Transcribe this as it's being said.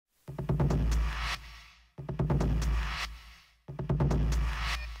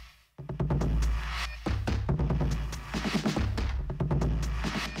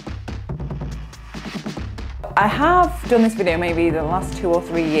I have done this video maybe the last 2 or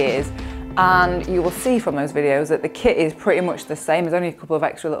 3 years, and you will see from those videos that the kit is pretty much the same. There's only a couple of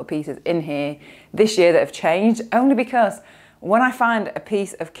extra little pieces in here this year that have changed, only because when I find a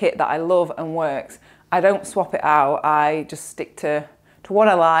piece of kit that I love and works, I don't swap it out. I just stick to what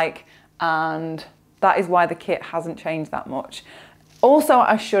I like, and that is why the kit hasn't changed that much. Also,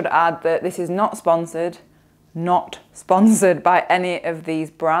 I should add that this is not sponsored by any of these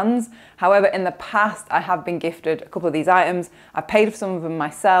brands. However, in the past, I have been gifted a couple of these items. I've paid for some of them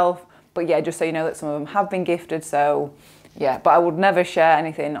myself, but yeah, just so you know that some of them have been gifted. So yeah, but I would never share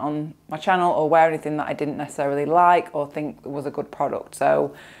anything on my channel or wear anything that I didn't necessarily like or think was a good product.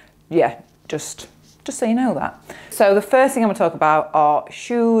 So yeah, just so you know that. So the first thing I'm gonna talk about are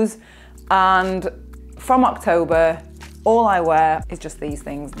shoes, and from October, all I wear is just these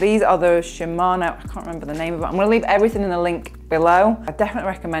things. These are the Shimano, I can't remember the name of it. I'm gonna leave everything in the link below. I definitely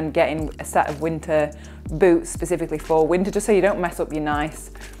recommend getting a set of winter boots specifically for winter, just so you don't mess up your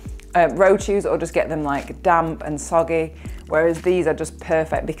nice road shoes or just get them like damp and soggy. Whereas these are just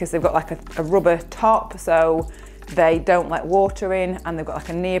perfect because they've got like a rubber top, so they don't let water in, and they've got like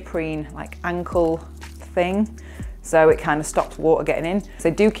a neoprene like ankle thing, so it kind of stops water getting in. So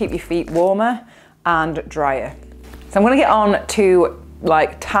they do keep your feet warmer and drier. So I'm gonna get on to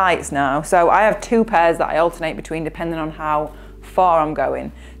like tights now. So I have 2 pairs that I alternate between depending on how far I'm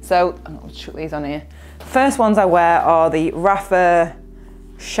going. So I'll chuck these on here. First ones I wear are the Rapha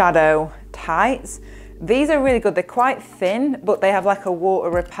Shadow tights. These are really good. They're quite thin, but they have like a water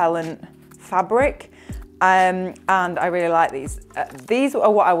repellent fabric. And I really like these. These are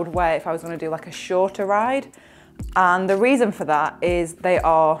what I would wear if I was gonna do like a shorter ride. And the reason for that is they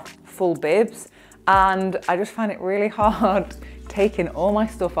are full bibs, and I just find it really hard taking all my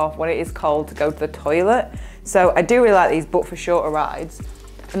stuff off when it is cold to go to the toilet. So I do really like these, but for shorter rides.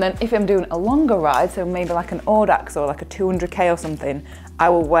 And then if I'm doing a longer ride, so maybe like an Audax or like a 200k or something, I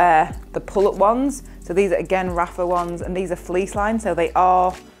will wear the pull-up ones. So these are again Rapha ones, and these are fleece lined, so they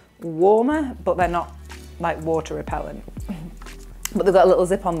are warmer, but they're not like water repellent. But they've got a little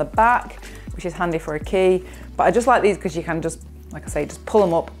zip on the back, which is handy for a key. But I just like these because you can just, like I say, just pull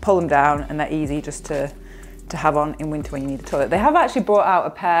them up, pull them down, and they're easy just to have on in winter when you need a toilet. They have actually brought out a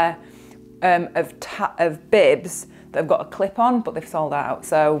pair of bibs that have got a clip on, but they've sold out.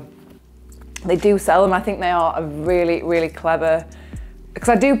 So they do sell them. I think they are a really, really clever, because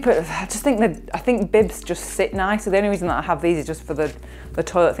I think bibs just sit nice. So the only reason that I have these is just for the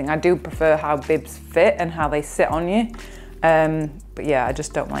toilet thing. I do prefer how bibs fit and how they sit on you. But yeah, I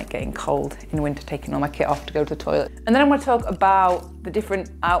just don't like getting cold in winter, taking all my kit off to go to the toilet. And then I'm gonna talk about the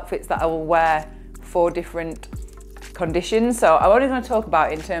different outfits that I will wear for different conditions. So I'm only gonna talk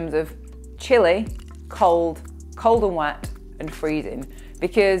about in terms of chilly, cold and wet, and freezing,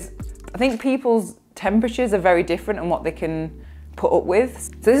 because I think people's temperatures are very different and what they can put up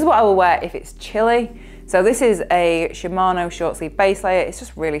with. So this is what I will wear if it's chilly. So this is a Shimano short sleeve base layer. It's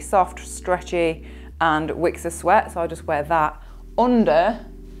just really soft, stretchy, and wicks the sweat. So I'll just wear that under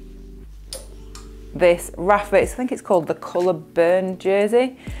this Rapha, I think it's called the Colour Burn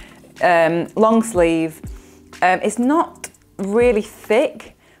jersey. Long sleeve. It's not really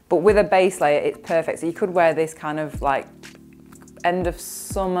thick, but with a base layer, it's perfect. So you could wear this kind of like end of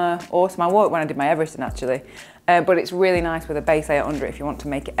summer, autumn. I wore it when I did my Everesting actually. But it's really nice with a base layer under it if you want to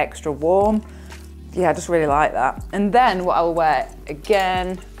make it extra warm. Yeah, I just really like that. And then what I will wear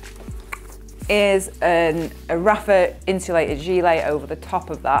again is a Rapha insulated gilet over the top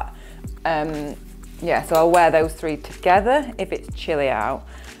of that. Yeah, so I'll wear those 3 together if it's chilly out.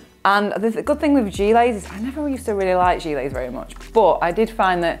 And the good thing with gilets is I never used to really like gilets very much, but I did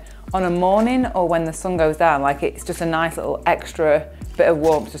find that on a morning or when the sun goes down, like it's just a nice little extra bit of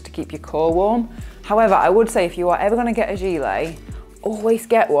warmth just to keep your core warm. However, I would say if you are ever gonna get a gilet, always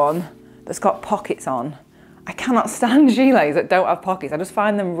get one that's got pockets on. I cannot stand gilets that don't have pockets. I just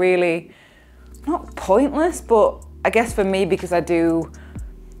find them really, not pointless, but I guess for me, because I do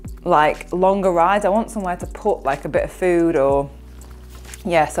like longer rides, I want somewhere to put like a bit of food or,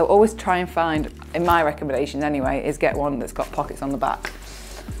 yeah, so always try and find, in my recommendations anyway, is get one that's got pockets on the back.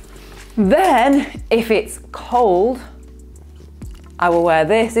 Then, if it's cold, I will wear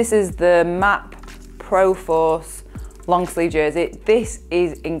this. This is the MAP Pro Force long sleeve jersey. This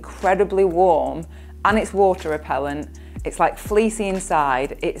is incredibly warm and it's water repellent. It's like fleecy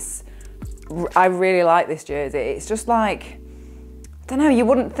inside. I really like this jersey. It's just like, I don't know, you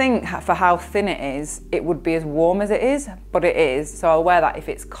wouldn't think for how thin it is, it would be as warm as it is, but it is. So I'll wear that if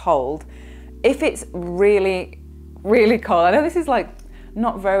it's cold. If it's really, really cold, I know this is like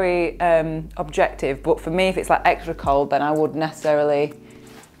not very objective, but for me, if it's like extra cold, then I would necessarily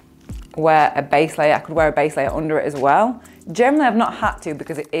wear a base layer. I could wear a base layer under it as well. Generally, I've not had to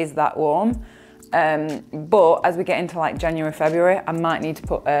because it is that warm. But as we get into like January, February, I might need to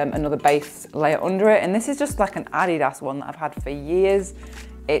put another base layer under it. And this is just like an Adidas one that I've had for years.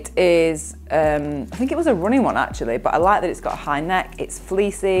 It is, I think it was a running one actually, but I like that it's got a high neck, it's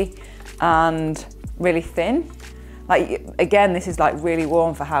fleecy and really thin. Like, again, this is like really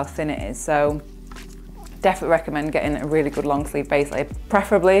warm for how thin it is. So definitely recommend getting a really good long sleeve base layer,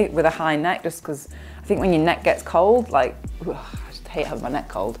 preferably with a high neck, just because I think when your neck gets cold, like, ugh, I just hate having my neck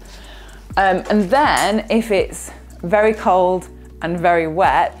cold. And then if it's very cold and very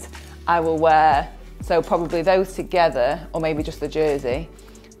wet, I will wear, so probably those together, or maybe just the jersey.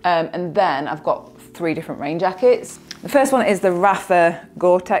 And then I've got 3 different rain jackets. The first one is the Rapha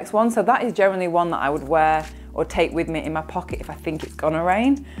Gore-Tex one. So that is generally one that I would wear or take with me in my pocket if I think it's gonna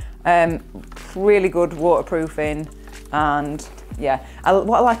rain. Really good waterproofing, and yeah.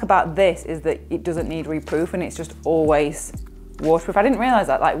 What I like about this is that it doesn't need reproofing, it's just always waterproof. I didn't realise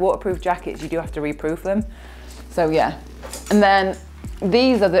that, like waterproof jackets, you do have to reproof them. So yeah. And then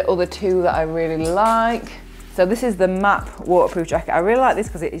these are the other 2 that I really like. So this is the MAP waterproof jacket. I really like this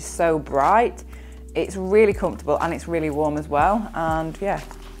because it is so bright. It's really comfortable and it's really warm as well. And yeah,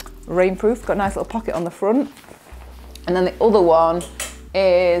 rainproof, got a nice little pocket on the front. And then the other one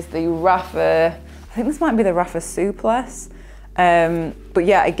is the Rapha, I think this might be the Rapha Souplesse. But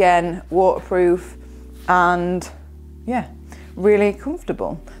yeah, again, waterproof and yeah, really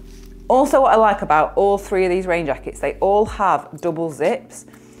comfortable. Also, what I like about all 3 of these rain jackets, they all have double zips.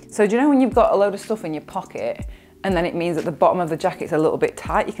 So do you know when you've got a load of stuff in your pocket and then it means that the bottom of the jacket's a little bit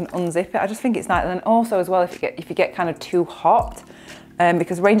tight, you can unzip it. I just think it's nice. And then also as well, if you get kind of too hot,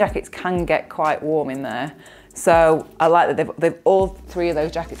 because rain jackets can get quite warm in there. So I like that they've all 3 of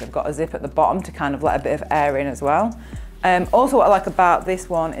those jackets have got a zip at the bottom to kind of let a bit of air in as well. Also what I like about this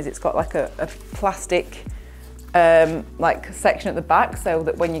one is it's got like a plastic like section at the back, so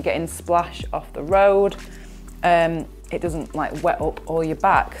that when you're getting splash off the road, it doesn't like wet up all your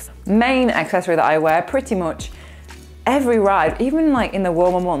back. Main accessory that I wear pretty much every ride, even like in the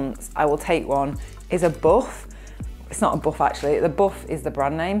warmer months, I will take one, is a buff. It's not a buff actually, the buff is the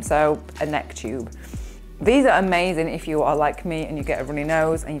brand name, so a neck tube. These are amazing if you are like me and you get a runny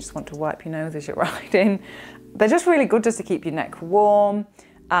nose and you just want to wipe your nose as you're riding. They're just really good just to keep your neck warm,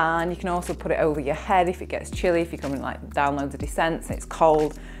 and you can also put it over your head if it gets chilly, if you're coming like down loads of descents and it's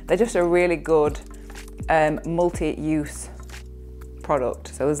cold. They're just a really good multi-use product.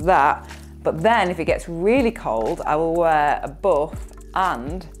 So there's that. But then if it gets really cold, I will wear a buff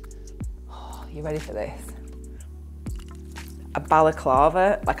and, oh, you ready for this? A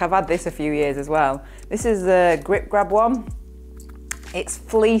balaclava. Like, I've had this a few years as well. This is the grip grab one. It's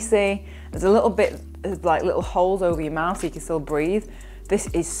fleecy. There's a little bit of like little holes over your mouth so you can still breathe. This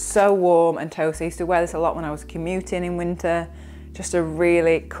is so warm and toasty. I used to wear this a lot when I was commuting in winter. Just a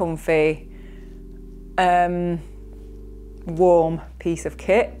really comfy, warm piece of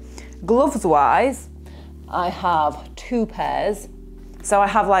kit. Gloves wise, I have 2 pairs. So I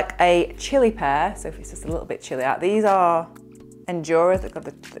have like a chilly pair, so if it's just a little bit chilly out. These are Endura, they've got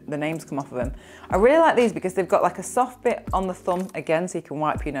the names come off of them. I really like these because they've got like a soft bit on the thumb again, so you can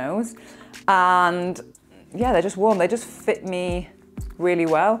wipe your nose. And yeah, they're just warm. They just fit me really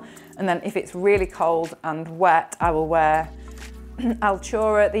well. And then if it's really cold and wet, I will wear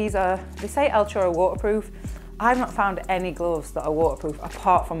Altura. They say Altura waterproof. I've not found any gloves that are waterproof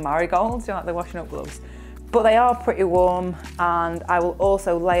apart from Marigolds, you know, like the washing up gloves. But they are pretty warm, and I will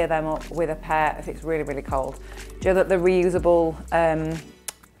also layer them up with a pair if it's really, really cold. Do you know that the reusable,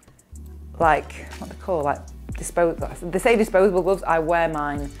 like, what they call, like, they say disposable gloves, I wear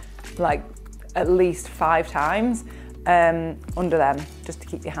mine like at least 5 times under them, just to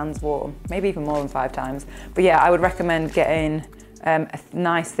keep your hands warm, maybe even more than 5 times. But yeah, I would recommend getting a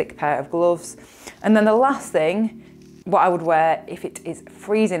nice thick pair of gloves. And then the last thing, what I would wear if it is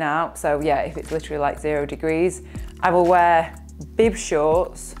freezing out, so yeah, if it's literally like 0 degrees, I will wear bib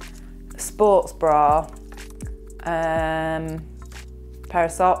shorts, sports bra, pair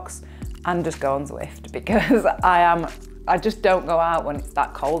of socks, and just go on Zwift, because I just don't go out when it's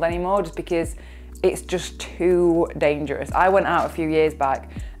that cold anymore, just because it's just too dangerous. I went out a few years back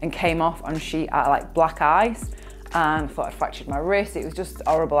and came off on sheet at like black ice, and thought I'd fractured my wrist. It was just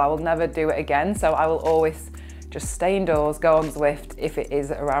horrible. I will never do it again. So I will always just stay indoors, go on Zwift if it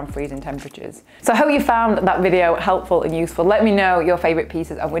is around freezing temperatures. So I hope you found that video helpful and useful. Let me know your favorite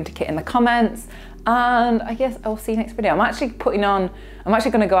pieces of winter kit in the comments, and I guess I'll see you next video. I'm actually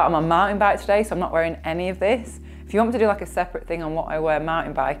gonna go out on my mountain bike today, so I'm not wearing any of this. If you want me to do like a separate thing on what I wear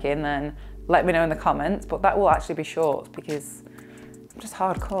mountain biking, then let me know in the comments, but that will actually be shorts because just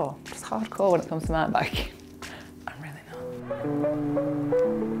hardcore when it comes to mountain biking. I'm really not.